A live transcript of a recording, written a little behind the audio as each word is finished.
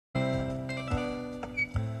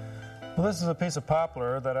Well, this is a piece of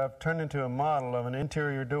poplar that I've turned into a model of an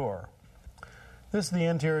interior door. This is the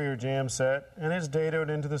interior jamb set, and it's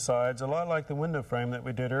dadoed into the sides a lot like the window frame that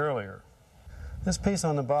we did earlier. This piece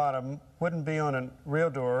on the bottom wouldn't be on a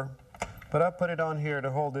real door, but I put it on here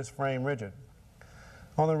to hold this frame rigid.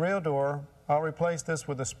 On the real door, I'll replace this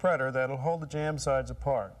with a spreader that'll hold the jamb sides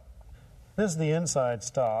apart. This is the inside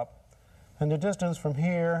stop, and the distance from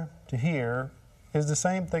here to here is the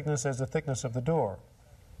same thickness as the thickness of the door.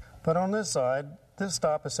 But on this side, this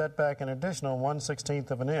stop is set back an additional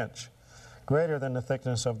 1/16 of an inch, greater than the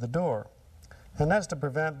thickness of the door. And that's to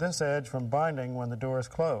prevent this edge from binding when the door is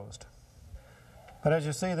closed. But as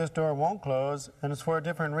you see, this door won't close, and it's for a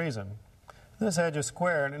different reason. This edge is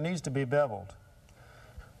square and it needs to be beveled.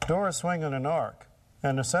 Doors swing on an arc,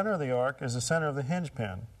 and the center of the arc is the center of the hinge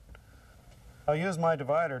pin. I'll use my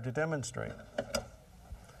divider to demonstrate.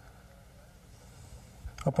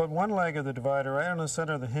 I'll put one leg of the divider right on the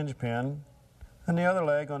center of the hinge pin and the other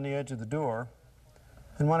leg on the edge of the door.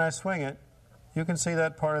 And when I swing it, you can see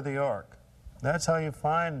that part of the arc. That's how you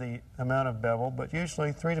find the amount of bevel, but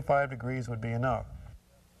usually 3 to 5 degrees would be enough.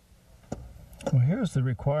 Well, here's the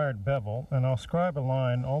required bevel, and I'll scribe a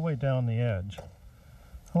line all the way down the edge.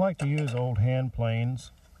 I like to use old hand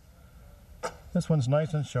planes. This one's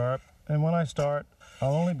nice and sharp, and when I start,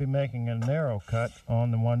 I'll only be making a narrow cut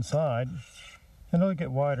on the one side, and it'll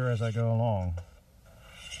get wider as I go along.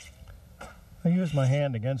 I use my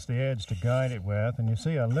hand against the edge to guide it with, and you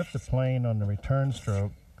see I lift the plane on the return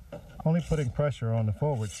stroke, only putting pressure on the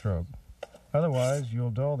forward stroke. Otherwise,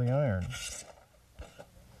 you'll dull the iron.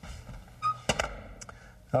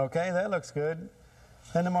 Okay, that looks good.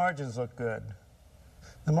 And the margins look good.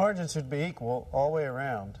 The margins should be equal all the way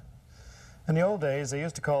around. In the old days, they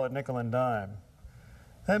used to call it nickel and dime.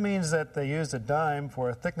 That means that they used a dime for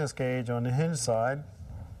a thickness gauge on the hinge side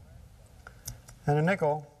and a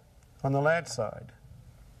nickel on the latch side.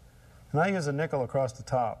 And I use a nickel across the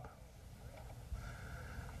top.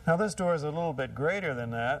 Now this door is a little bit greater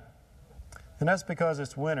than that, and that's because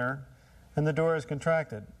it's winter and the door is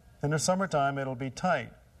contracted. In the summertime it'll be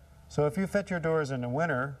tight. So if you fit your doors in the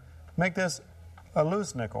winter, make this a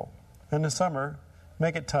loose nickel. In the summer,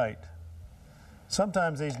 make it tight.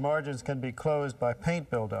 Sometimes these margins can be closed by paint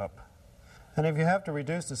buildup. And if you have to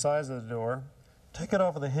reduce the size of the door, take it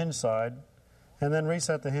off of the hinge side and then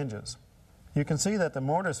reset the hinges. You can see that the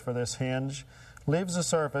mortise for this hinge leaves the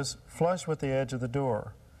surface flush with the edge of the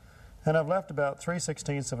door. And I've left about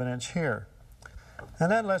 3/16 of an inch here.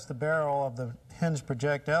 And that lets the barrel of the hinge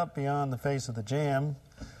project out beyond the face of the jamb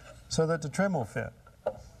so that the trim will fit.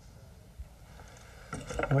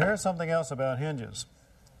 Well, here's something else about hinges.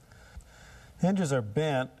 Hinges are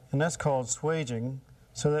bent, and that's called swaging,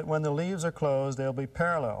 so that when the leaves are closed, they'll be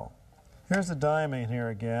parallel. Here's the diamond here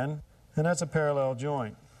again, and that's a parallel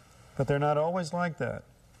joint. But they're not always like that.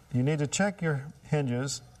 You need to check your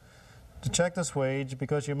hinges to check the swage,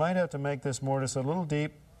 because you might have to make this mortise a little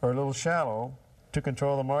deep or a little shallow to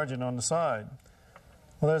control the margin on the side.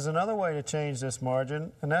 Well, there's another way to change this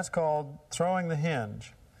margin, and that's called throwing the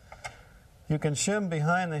hinge. You can shim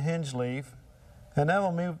behind the hinge leaf, and that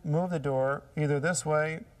will move the door either this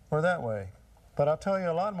way or that way. But I'll tell you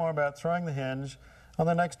a lot more about throwing the hinge on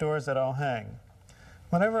the next doors that I'll hang.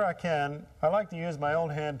 Whenever I can, I like to use my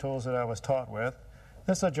old hand tools that I was taught with.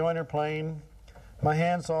 This is a joiner plane, my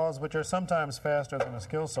hand saws, which are sometimes faster than a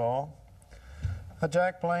skill saw, a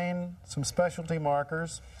jack plane, some specialty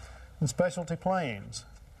markers, and specialty planes.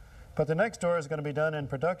 But the next door is going to be done in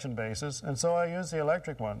production basis, and so I use the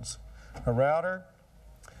electric ones. A router,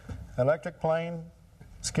 electric plane,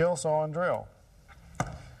 skill saw, and drill.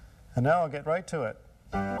 And now I'll get right to it.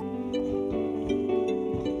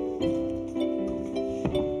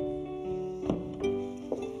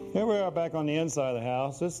 Here we are back on the inside of the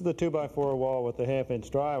house. This is the 2x4 wall with the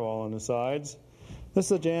 1/2-inch drywall on the sides. This is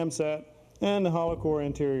the jamb set and the hollow core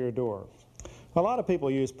interior door. A lot of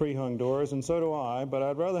people use pre-hung doors, and so do I, but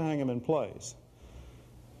I'd rather hang them in place.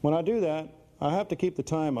 When I do that, I have to keep the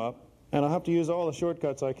time up, and I have to use all the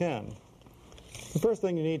shortcuts I can. The first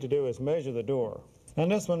thing you need to do is measure the door,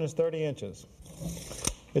 and this one is 30 inches.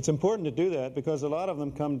 It's important to do that because a lot of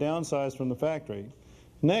them come downsized from the factory.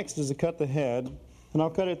 Next is to cut the head, and I'll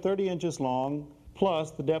cut it 30 inches long,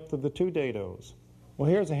 plus the depth of the 2 dados. Well,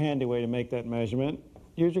 here's a handy way to make that measurement.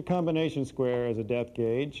 Use your combination square as a depth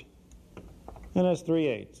gauge, and that's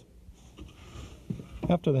 3/8.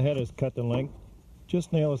 After the head is cut to length,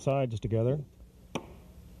 just nail the sides together.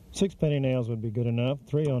 6 penny nails would be good enough.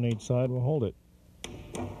 3 on each side will hold it.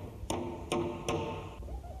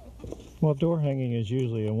 Well, door hanging is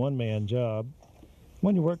usually a one-man job.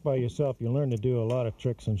 When you work by yourself, you learn to do a lot of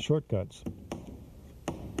tricks and shortcuts.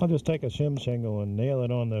 I'll just take a shim shingle and nail it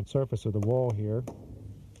on the surface of the wall here.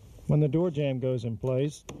 When the door jamb goes in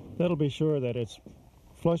place, that'll be sure that it's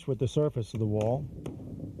flush with the surface of the wall.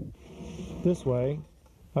 This way,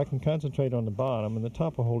 I can concentrate on the bottom and the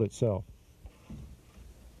top will hold itself.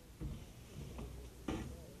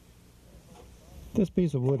 This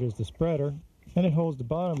piece of wood is the spreader, and it holds the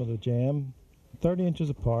bottom of the jamb 30 inches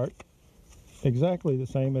apart, exactly the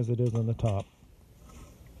same as it is on the top.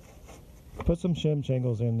 Put some shim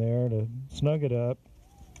shingles in there to snug it up.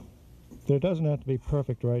 There doesn't have to be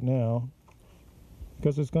perfect right now,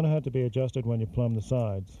 because it's going to have to be adjusted when you plumb the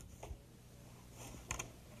sides.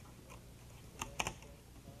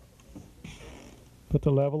 Put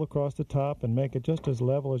the level across the top and make it just as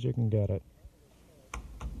level as you can get it.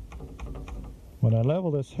 When I level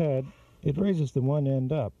this head, it raises the one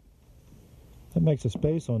end up. That makes a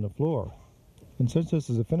space on the floor. And since this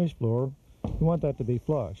is a finished floor, you want that to be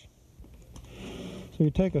flush. So you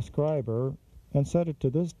take a scriber and set it to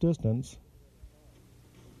this distance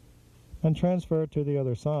and transfer it to the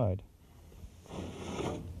other side.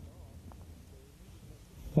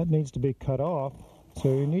 That needs to be cut off, so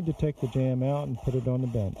you need to take the jamb out and put it on the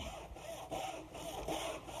bench.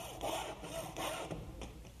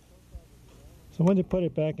 So when you put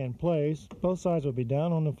it back in place, both sides will be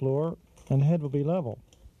down on the floor and the head will be level.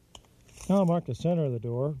 Now I'll mark the center of the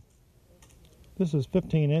door. This is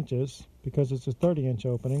 15 inches because it's a 30-inch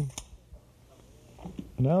opening.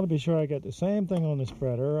 And now to be sure I get the same thing on the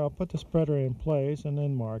spreader, I'll put the spreader in place and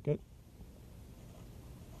then mark it.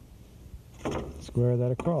 Square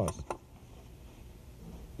that across.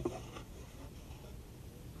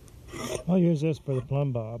 I'll use this for the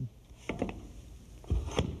plumb bob.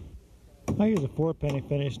 I use a 4-penny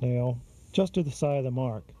finish nail just to the side of the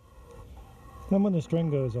mark. Then when the string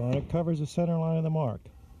goes on, it covers the center line of the mark.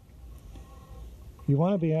 You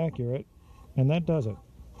want to be accurate, and that does it.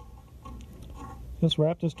 Just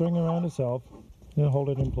wrap the string around itself and hold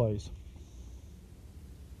it in place.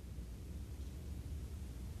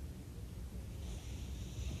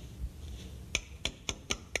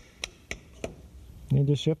 You need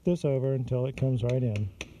to shift this over until it comes right in.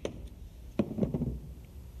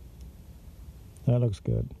 That looks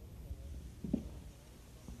good.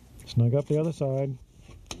 Snug up the other side.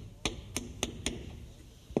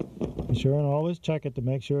 Be sure and always check it to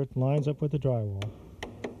make sure it lines up with the drywall.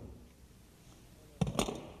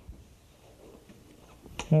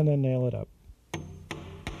 And then nail it up.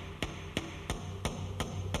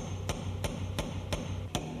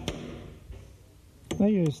 I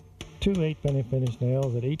use 2 8-penny finish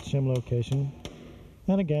nails at each shim location,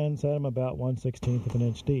 and again set them about 1/16 of an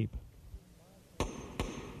inch deep.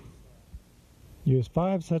 Use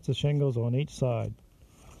 5 sets of shingles on each side,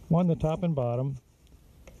 1 the top and bottom,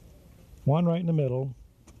 1 right in the middle,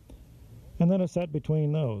 and then a set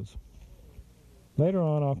between those. Later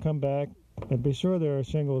on I'll come back and be sure there are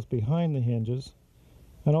shingles behind the hinges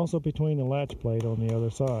and also between the latch plate on the other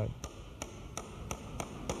side.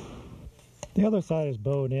 The other side is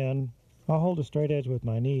bowed in. I'll hold a straight edge with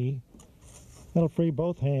my knee. That'll free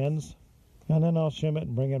both hands, and then I'll shim it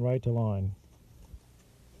and bring it right to line.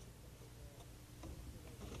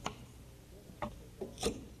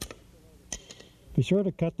 Be sure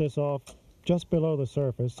to cut this off just below the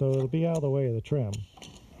surface so it'll be out of the way of the trim.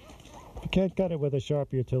 If you can't cut it with a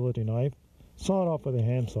sharp utility knife, saw it off with a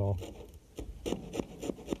handsaw.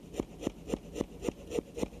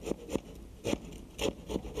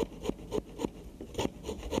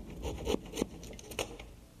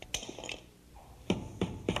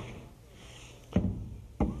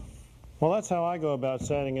 Well, that's how I go about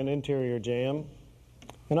setting an interior jamb.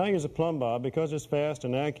 And I use a plumb bob because it's fast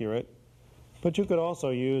and accurate. But you could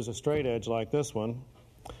also use a straight edge like this one.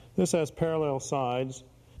 This has parallel sides,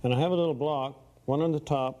 and I have a little block, one on the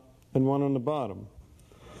top and one on the bottom.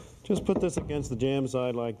 Just put this against the jamb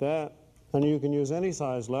side like that, and you can use any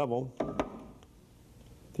size level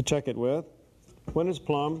to check it with. When it's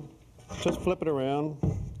plumb, just flip it around.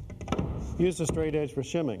 Use the straight edge for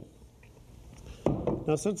shimming.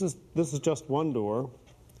 Now, since this is just one door,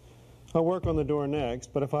 I'll work on the door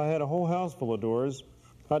next, but if I had a whole house full of doors,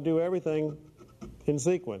 I'd do everything in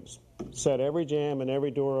sequence. Set every jamb and every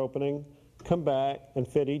door opening, come back and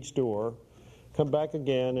fit each door, come back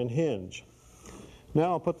again and hinge.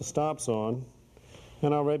 Now I'll put the stops on,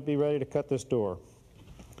 and I'll be ready to cut this door.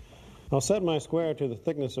 I'll set my square to the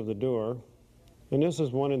thickness of the door, and this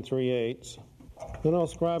is 1 3/8. Then I'll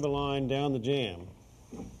scribe a line down the jamb.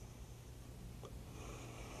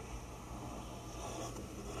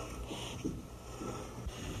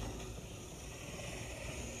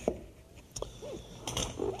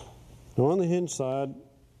 Now on the hinge side,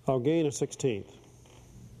 I'll gain a 1/16.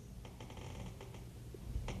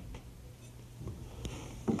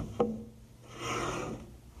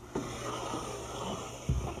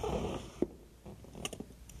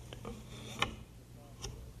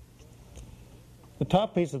 The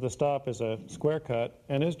top piece of the stop is a square cut,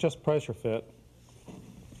 and it's just pressure fit.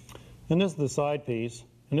 And this is the side piece,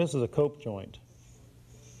 and this is a cope joint.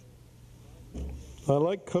 I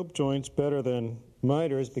like cope joints better than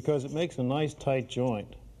miters because it makes a nice tight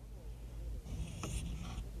joint.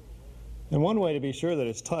 And one way to be sure that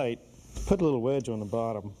it's tight, put a little wedge on the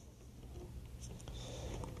bottom.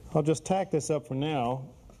 I'll just tack this up for now,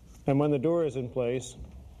 and when the door is in place,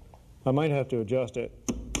 I might have to adjust it.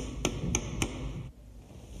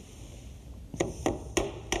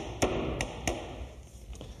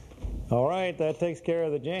 All right, that takes care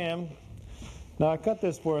of the jamb. Now I cut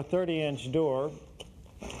this for a 30-inch door.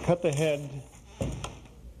 Cut the head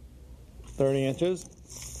 30 inches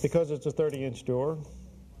because it's a 30-inch door.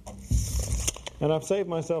 And I've saved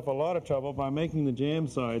myself a lot of trouble by making the jamb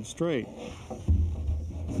side straight.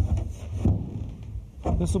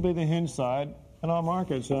 This will be the hinge side, and I'll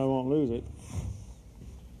mark it so I won't lose it.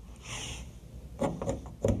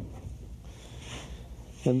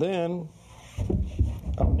 And then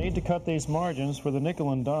I'll need to cut these margins for the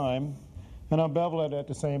nickel and dime, and I'll bevel it at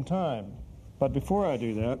the same time. But before I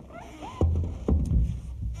do that,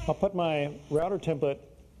 I'll put my router template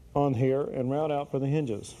on here and route out for the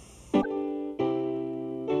hinges.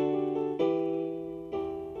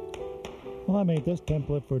 Well, I made this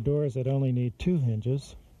template for doors that only need 2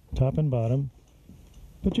 hinges, top and bottom,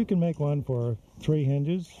 but you can make one for 3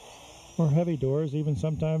 hinges, or heavy doors even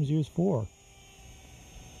sometimes use 4.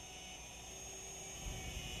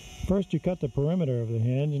 First you cut the perimeter of the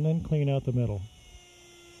hinge and then clean out the middle.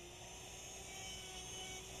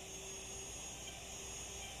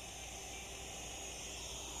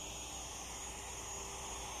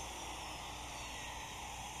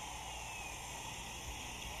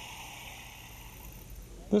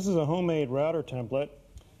 This is a homemade router template,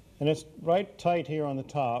 and it's right tight here on the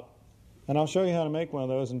top, and I'll show you how to make one of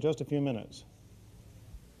those in just a few minutes.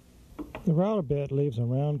 The router bit leaves a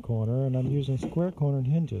round corner, and I'm using square cornered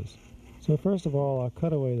hinges. So first of all, I'll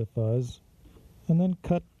cut away the fuzz, and then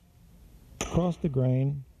cut across the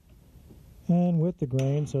grain and with the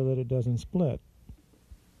grain so that it doesn't split.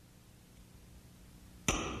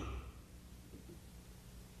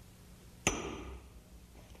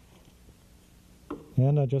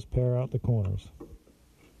 And I just pare out the corners.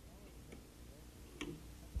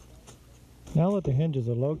 Now that the hinges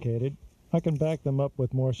are located, I can back them up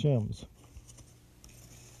with more shims.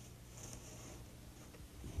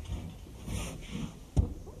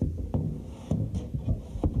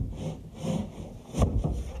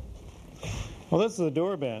 Well, this is a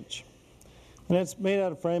door bench, and it's made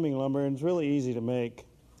out of framing lumber, and it's really easy to make.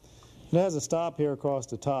 It has a stop here across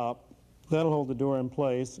the top. That'll hold the door in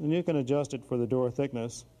place, and you can adjust it for the door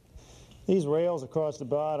thickness. These rails across the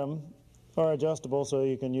bottom are adjustable so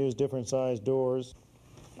you can use different sized doors.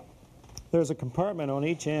 There's a compartment on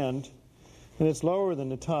each end, and it's lower than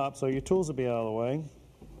the top, so your tools will be out of the way.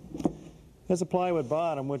 There's a plywood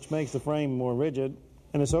bottom, which makes the frame more rigid,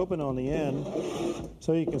 and it's open on the end,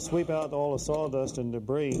 so you can sweep out all the sawdust and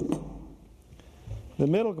debris. The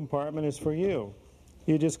middle compartment is for you.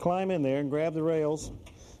 You just climb in there and grab the rails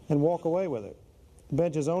and walk away with it. The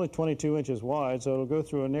bench is only 22 inches wide, so it'll go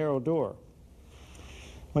through a narrow door.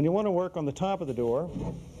 When you want to work on the top of the door,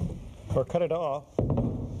 or cut it off,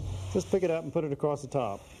 just pick it up and put it across the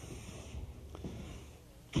top.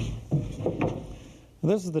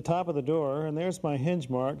 This is the top of the door, and there's my hinge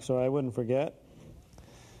mark so I wouldn't forget.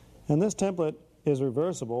 And this template is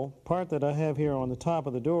reversible. Part that I have here on the top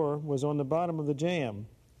of the door was on the bottom of the jamb.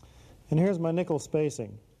 And here's my nickel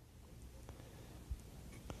spacing.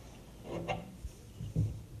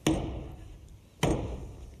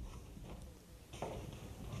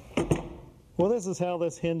 Well, this is how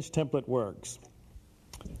this hinge template works.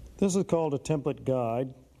 This is called a template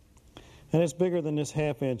guide, and it's bigger than this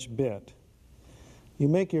 1/2-inch bit. You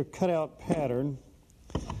make your cutout pattern,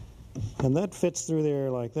 and that fits through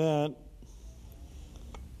there like that.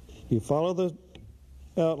 You follow the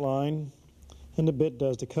outline, and the bit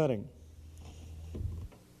does the cutting.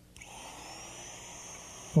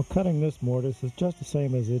 Well, cutting this mortise is just the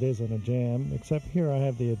same as it is on a jamb, except here I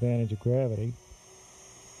have the advantage of gravity.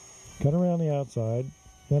 Cut around the outside,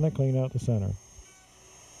 then I clean out the center.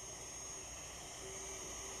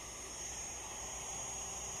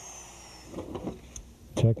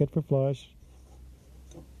 Check it for flush.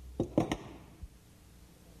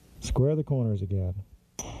 Square the corners again.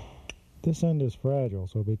 This end is fragile,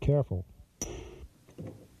 so be careful.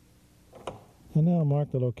 And now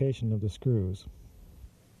mark the location of the screws.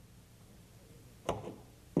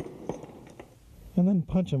 And then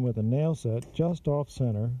punch them with a nail set just off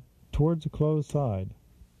center towards the closed side.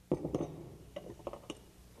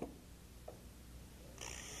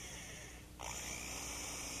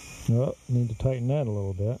 Oh, need to tighten that a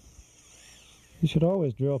little bit. You should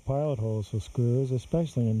always drill pilot holes with screws,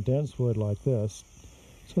 especially in dense wood like this,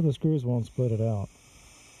 so the screws won't split it out.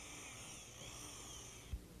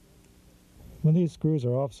 When these screws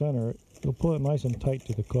are off center, you'll pull it nice and tight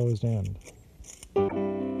to the closed end.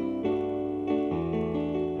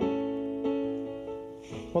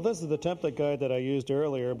 Well, this is the template guide that I used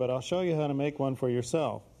earlier, but I'll show you how to make one for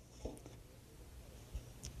yourself.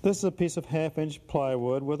 This is a piece of 1/2-inch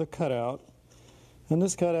plywood with a cutout, and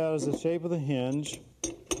this cutout is the shape of the hinge,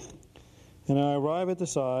 and I arrive at the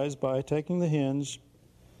size by taking the hinge,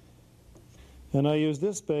 and I use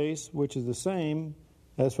this space, which is the same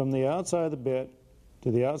as from the outside of the bit to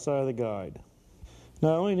the outside of the guide.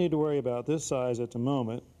 Now I only need to worry about this size at the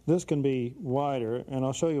moment. This can be wider, and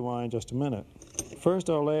I'll show you why in just a minute. First,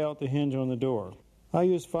 I'll lay out the hinge on the door. I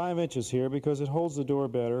use 5 inches here because it holds the door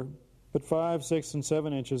better, but 5, 6, and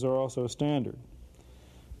 7 inches are also standard.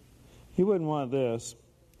 You wouldn't want this,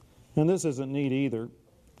 and this isn't neat either.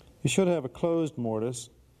 You should have a closed mortise,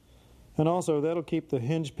 and also that'll keep the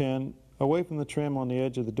hinge pin away from the trim on the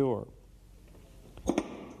edge of the door.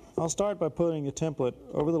 I'll start by putting a template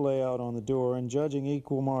over the layout on the door and judging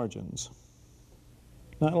equal margins.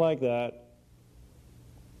 Not like that,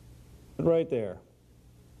 but right there.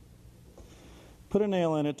 Put a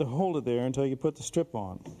nail in it to hold it there until you put the strip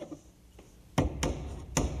on.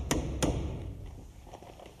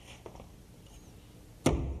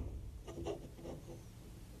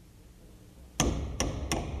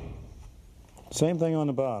 Same thing on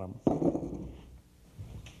the bottom.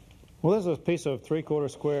 Well, this is a piece of 3/4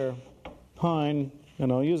 square pine,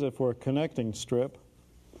 and I'll use it for a connecting strip.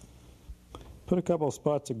 Put a couple of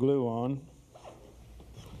spots of glue on.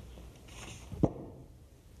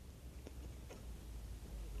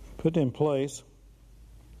 Put it in place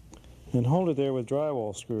and hold it there with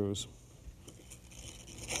drywall screws.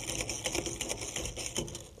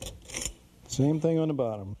 Same thing on the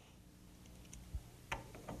bottom.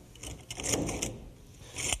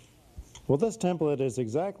 Well, this template is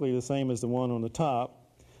exactly the same as the one on the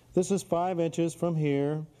top. This is 5 inches from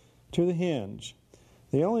here to the hinge.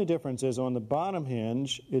 The only difference is on the bottom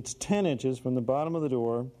hinge, it's 10 inches from the bottom of the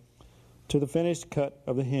door to the finished cut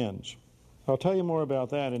of the hinge. I'll tell you more about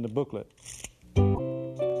that in the booklet.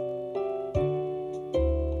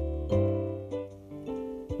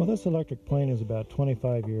 Well, this electric plane is about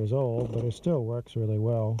 25 years old, but it still works really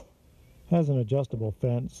well. Has an adjustable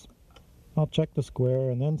fence. I'll check the square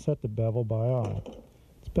and then set the bevel by eye.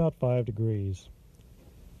 It's about 5 degrees.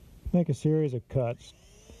 Make a series of cuts.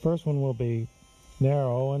 The first one will be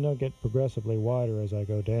narrow and they'll get progressively wider as I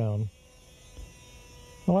go down.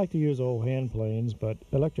 I like to use old hand planes, but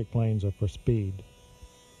electric planes are for speed.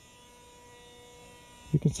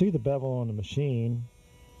 You can see the bevel on the machine,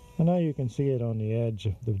 and now you can see it on the edge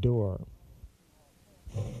of the door.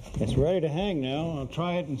 It's ready to hang now. I'll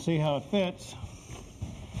try it and see how it fits.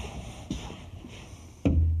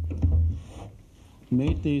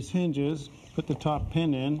 Mate these hinges, put the top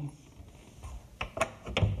pin in,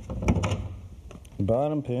 the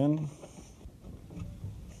bottom pin,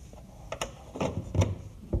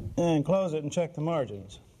 and close it and check the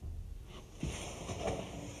margins.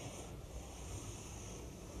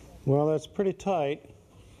 Well, that's pretty tight,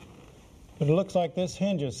 but it looks like this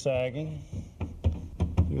hinge is sagging.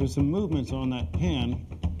 There's some movements on that pin,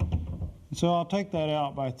 so I'll take that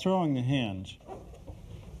out by throwing the hinge.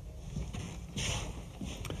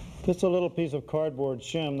 Just a little piece of cardboard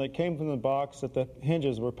shim that came from the box that the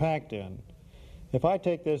hinges were packed in. If I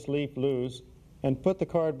take this leaf loose and put the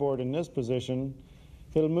cardboard in this position,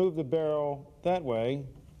 it'll move the barrel that way,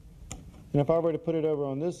 and if I were to put it over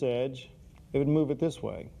on this edge, it would move it this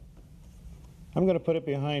way. I'm going to put it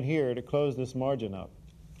behind here to close this margin up.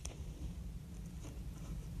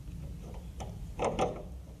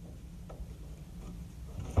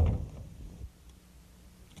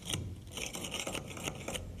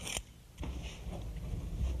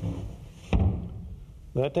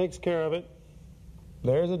 That takes care of it.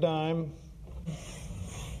 There's a dime,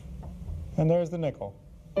 and there's the nickel.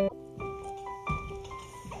 The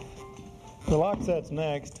lock set's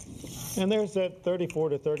next, and they're set 34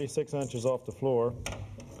 to 36 inches off the floor.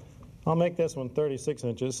 I'll make this one 36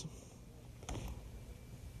 inches.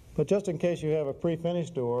 But just in case you have a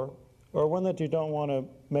pre-finished door, or one that you don't want to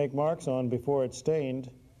make marks on before it's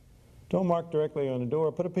stained, don't mark directly on the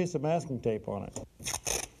door, put a piece of masking tape on it.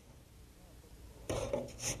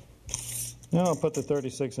 Now I'll put the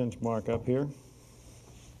 36-inch mark up here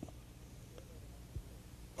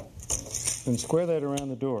and square that around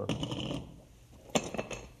the door.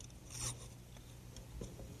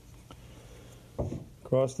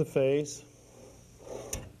 Across the face,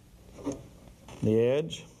 the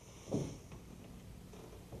edge,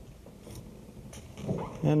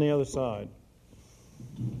 and the other side.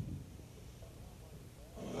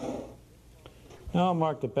 Now I'll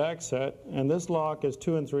mark the back set, and this lock is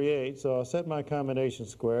 2 3/8, so I'll set my combination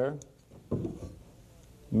square,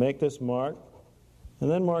 make this mark, and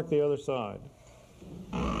then mark the other side.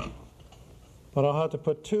 But I'll have to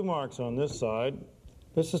put 2 marks on this side.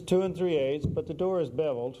 This is 2 3/8, but the door is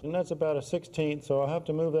beveled, and that's about a 1/16, so I'll have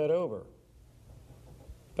to move that over.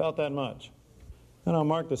 About that much. Then I'll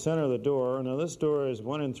mark the center of the door. Now this door is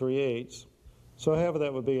 1 3/8, so half of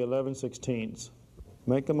that would be 11/16.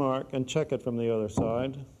 Make the mark and check it from the other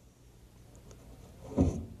side.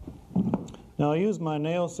 Now I'll use my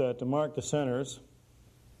nail set to mark the centers.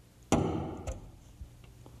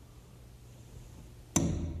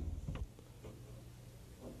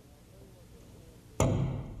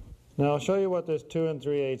 Now I'll show you what this 2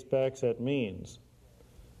 3/8 back set means.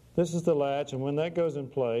 This is the latch, and when that goes in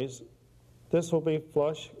place, this will be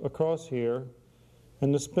flush across here,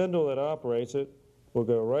 and the spindle that operates it will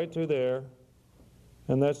go right through there,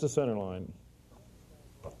 and that's the center line.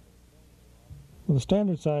 Well, the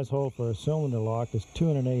standard size hole for a cylinder lock is 2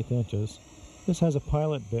 1/8 inches. This has a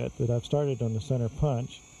pilot bit that I've started on the center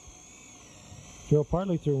punch. Drill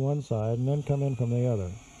partly through one side and then come in from the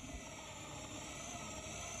other.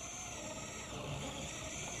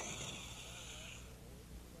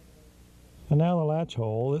 And now the latch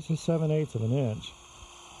hole. This is 7/8 of an inch,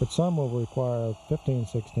 but some will require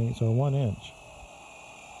 15/16 or 1 inch.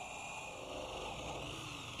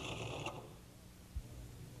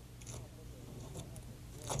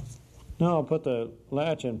 Now I'll put the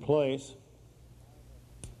latch in place.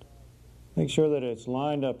 Make sure that it's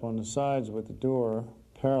lined up on the sides with the door,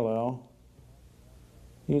 parallel.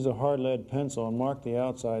 Use a hard lead pencil and mark the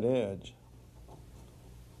outside edge.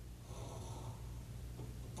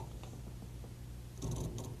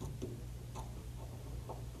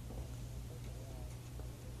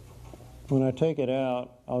 When I take it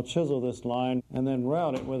out, I'll chisel this line and then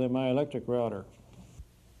route it with my electric router.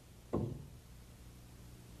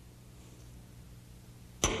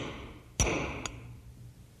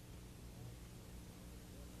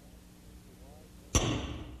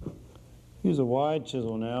 Use a wide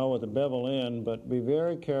chisel now with the bevel in, but be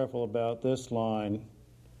very careful about this line.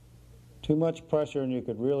 Too much pressure and you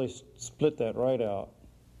could really split that right out.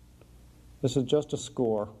 This is just a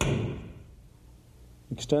score.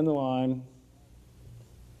 Extend the line.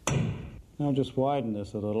 Now just widen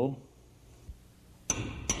this a little.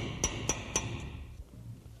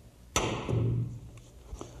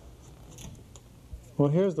 Well,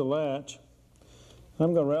 here's the latch.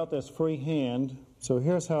 I'm going to route this freehand, so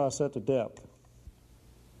here's how I set the depth.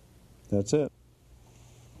 That's it.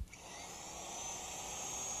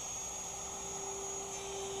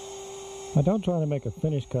 I don't try to make a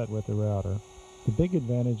finish cut with the router. The big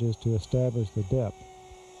advantage is to establish the depth.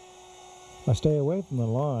 I stay away from the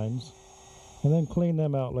lines and then clean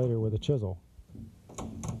them out later with a chisel.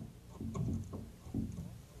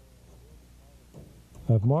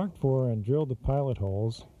 I've marked for and drilled the pilot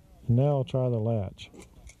holes, and now I'll try the latch.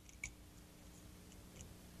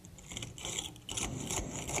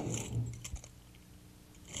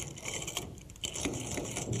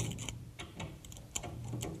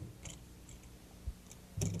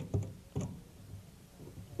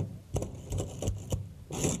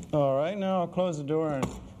 All right, now I'll close the door and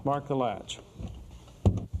mark the latch.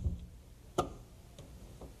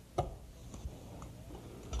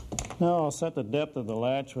 Now I'll set the depth of the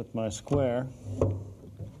latch with my square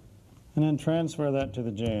and then transfer that to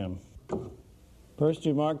the jamb. First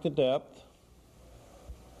you mark the depth,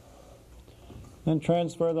 then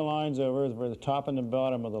transfer the lines over for the top and the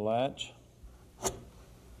bottom of the latch.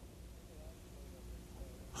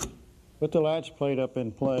 Put the latch plate up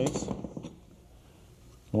in place.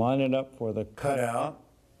 Line it up for the cutout,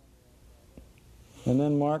 and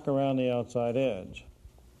then mark around the outside edge.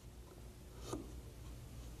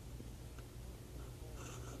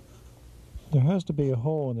 There has to be a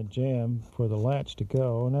hole in the jamb for the latch to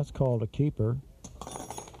go, and that's called a keeper.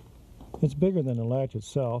 It's bigger than the latch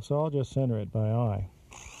itself, so I'll just center it by eye.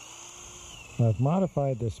 I've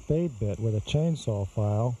modified this spade bit with a chainsaw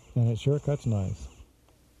file, and it sure cuts nice.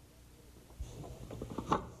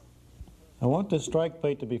 I want this strike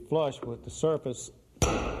plate to be flush with the surface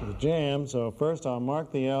of the jamb, so first I'll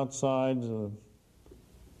mark the outsides of the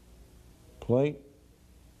plate.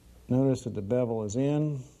 Notice that the bevel is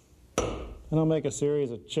in, and I'll make a series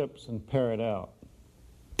of chips and pare it out.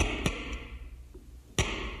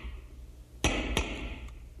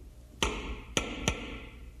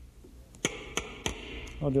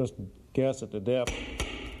 I'll just guess at the depth.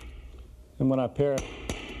 And when I pair it,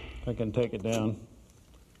 I can take it down.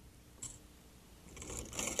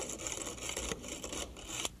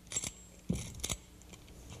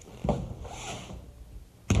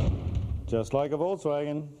 Just like a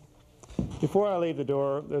Volkswagen. Before I leave the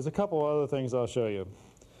door, there's a couple other things I'll show you.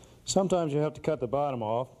 Sometimes you have to cut the bottom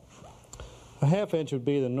off. A ½ inch would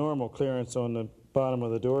be the normal clearance on the bottom of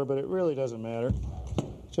the door, but it really doesn't matter.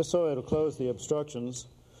 Just so it'll close the obstructions.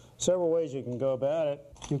 Several ways you can go about it.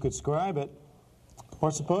 You could scribe it,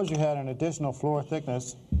 or suppose you had an additional floor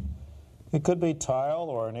thickness. It could be tile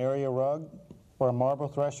or an area rug or a marble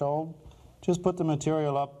threshold. Just put the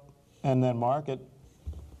material up and then mark it.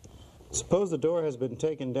 Suppose the door has been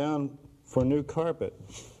taken down for new carpet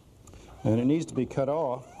and it needs to be cut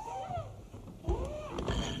off.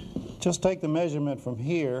 Just take the measurement from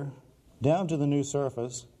here down to the new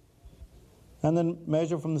surface and then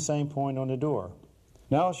measure from the same point on the door.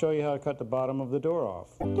 Now I'll show you how to cut the bottom of the door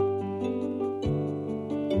off.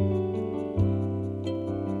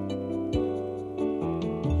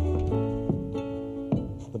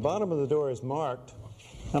 The bottom of the door is marked,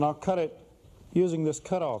 and I'll cut it using this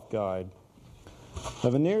cutoff guide.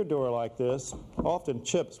 A veneer door like this often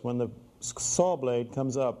chips when the saw blade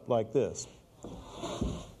comes up like this.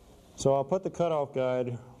 So I'll put the cutoff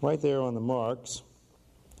guide right there on the marks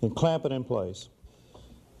and clamp it in place.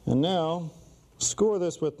 And now, score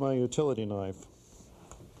this with my utility knife.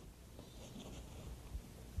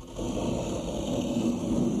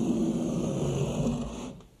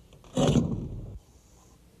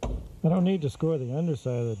 I don't need to score the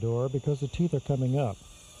underside of the door because the teeth are coming up.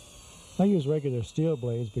 I use regular steel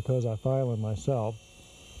blades because I file them myself,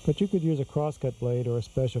 but you could use a crosscut blade or a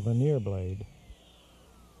special veneer blade.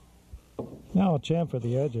 Now I'll chamfer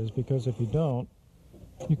the edges because if you don't,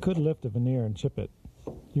 you could lift the veneer and chip it.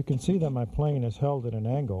 You can see that my plane is held at an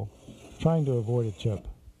angle, trying to avoid a chip.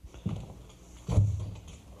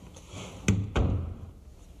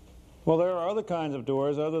 Well, there are other kinds of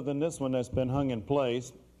doors other than this one that's been hung in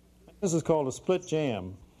place. This is called a split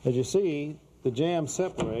jamb. As you see, the jamb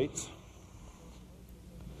separates.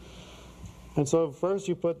 And so first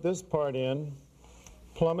you put this part in,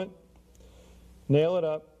 plumb it, nail it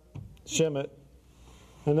up, shim it,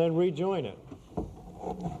 and then rejoin it.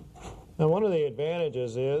 Now one of the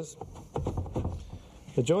advantages is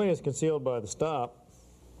the joint is concealed by the stop,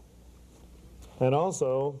 and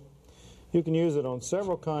also you can use it on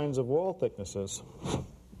several kinds of wall thicknesses.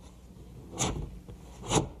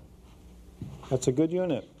 That's a good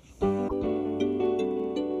unit.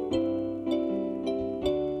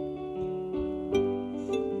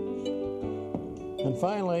 And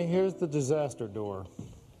finally, here's the disaster door.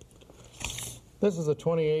 This is a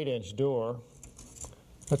 28-inch door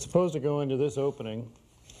that's supposed to go into this opening.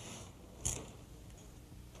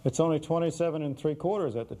 It's only 27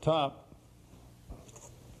 3/4 at the top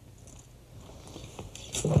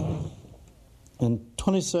and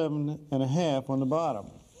 27 1/2 on the bottom.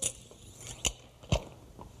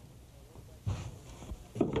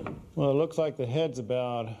 Well, it looks like the head's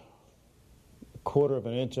about 1/4 of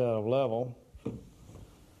an inch out of level.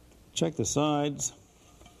 Check the sides.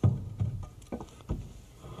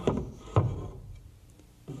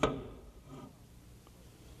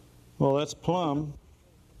 Well, that's plumb,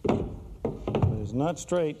 but it's not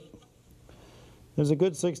straight. There's a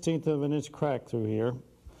good 1/16 of an inch crack through here.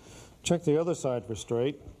 Check the other side for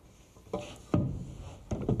straight.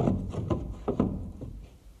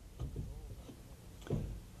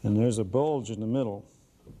 And there's a bulge in the middle.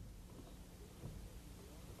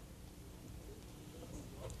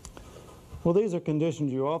 Well, these are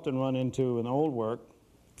conditions you often run into in old work,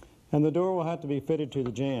 and the door will have to be fitted to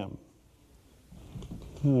the jamb.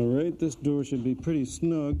 All right, this door should be pretty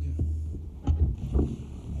snug.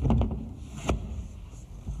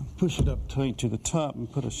 Push it up tight to the top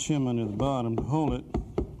and put a shim under the bottom to hold it.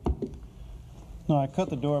 Now I cut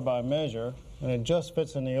the door by measure, and it just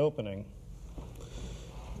fits in the opening.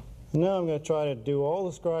 Now I'm going to try to do all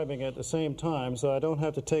the scribing at the same time so I don't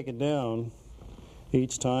have to take it down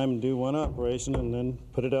each time and do one operation and then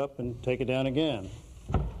put it up and take it down again.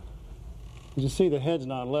 As you see, the head's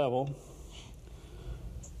not level.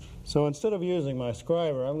 So instead of using my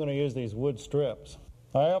scriber, I'm going to use these wood strips.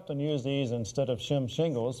 I often use these instead of shim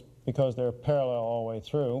shingles because they're parallel all the way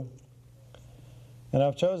through. And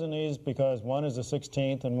I've chosen these because one is a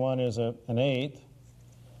 1/16 and one is an 1/8.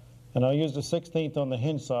 And I'll use the 1/16 on the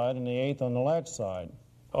hinge side and the 1/8 on the latch side.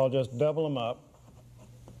 I'll just double them up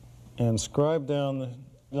and scribe down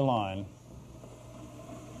the line.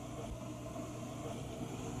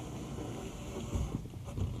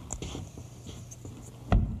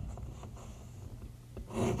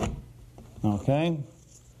 Okay.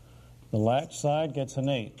 The latch side gets an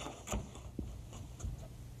 8.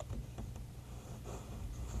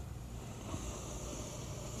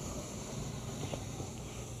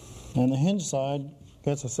 And the hinge side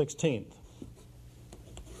gets a 16th.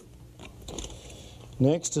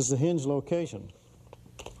 Next is the hinge location.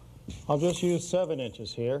 I'll just use 7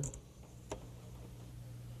 inches here.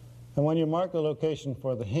 And when you mark the location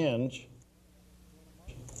for the hinge,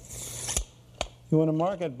 you want to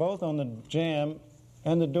mark it both on the jamb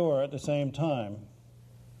and the door at the same time.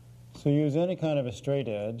 So use any kind of a straight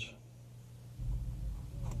edge.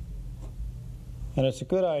 And it's a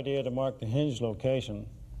good idea to mark the hinge location,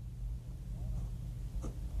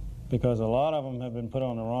 because a lot of them have been put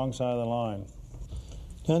on the wrong side of the line.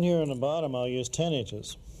 Down here on the bottom, I'll use 10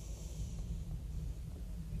 inches.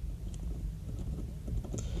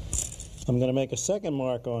 I'm going to make a second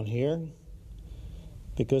mark on here,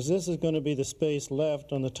 because this is going to be the space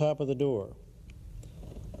left on the top of the door.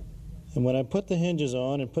 And when I put the hinges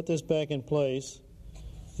on and put this back in place,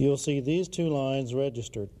 you'll see these 2 lines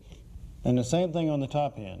registered. And the same thing on the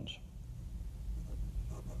top hinge.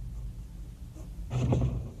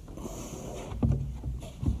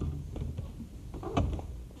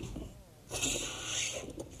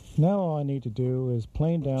 Now all I need to do is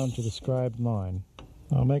plane down to the scribed line.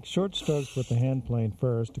 I'll make short strokes with the hand plane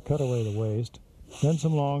first to cut away the waste, then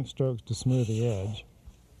some long strokes to smooth the edge.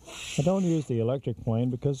 I don't use the electric plane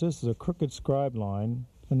because this is a crooked scribed line,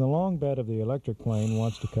 and the long bed of the electric plane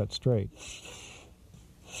wants to cut straight.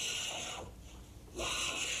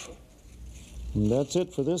 And that's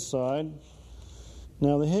it for this side.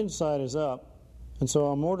 Now the hinge side is up, and so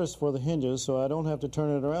I'll mortise for the hinges so I don't have to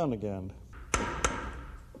turn it around again.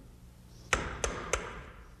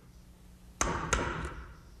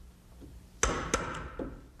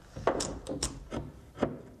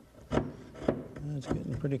 It's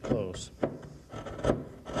getting pretty close.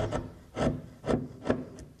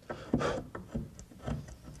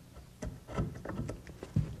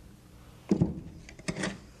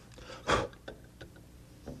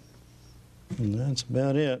 And that's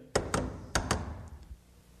about it.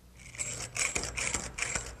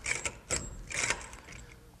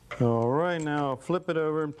 All right, now I'll flip it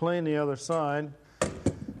over and plane the other side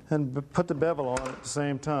and put the bevel on at the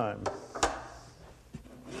same time.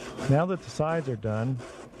 Now that the sides are done,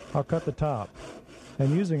 I'll cut the top,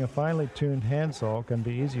 and using a finely tuned handsaw can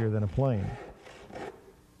be easier than a plane.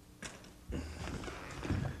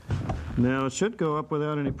 Now it should go up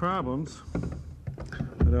without any problems,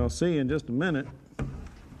 but I'll see in just a minute.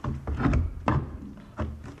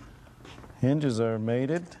 Hinges are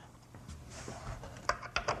mated.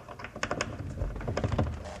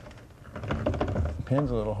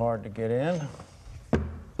 Pin's a little hard to get in.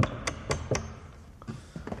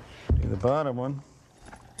 Do the bottom one.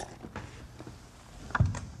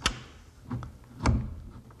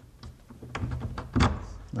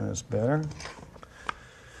 That's better.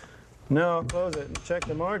 Now I'll close it and check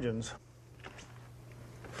the margins.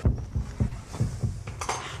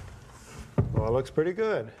 Well, it looks pretty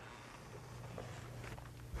good.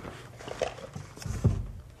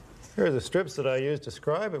 Here are the strips that I used to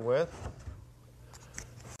scribe it with.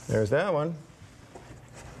 There's that one.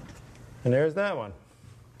 And there's that one.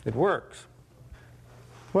 It works.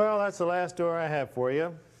 Well, that's the last door I have for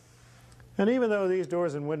you. And even though these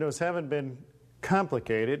doors and windows haven't been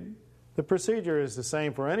complicated, the procedure is the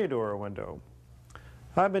same for any door or window.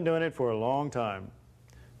 I've been doing it for a long time.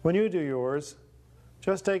 When you do yours,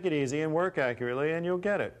 just take it easy and work accurately and you'll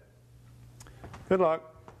get it. Good luck.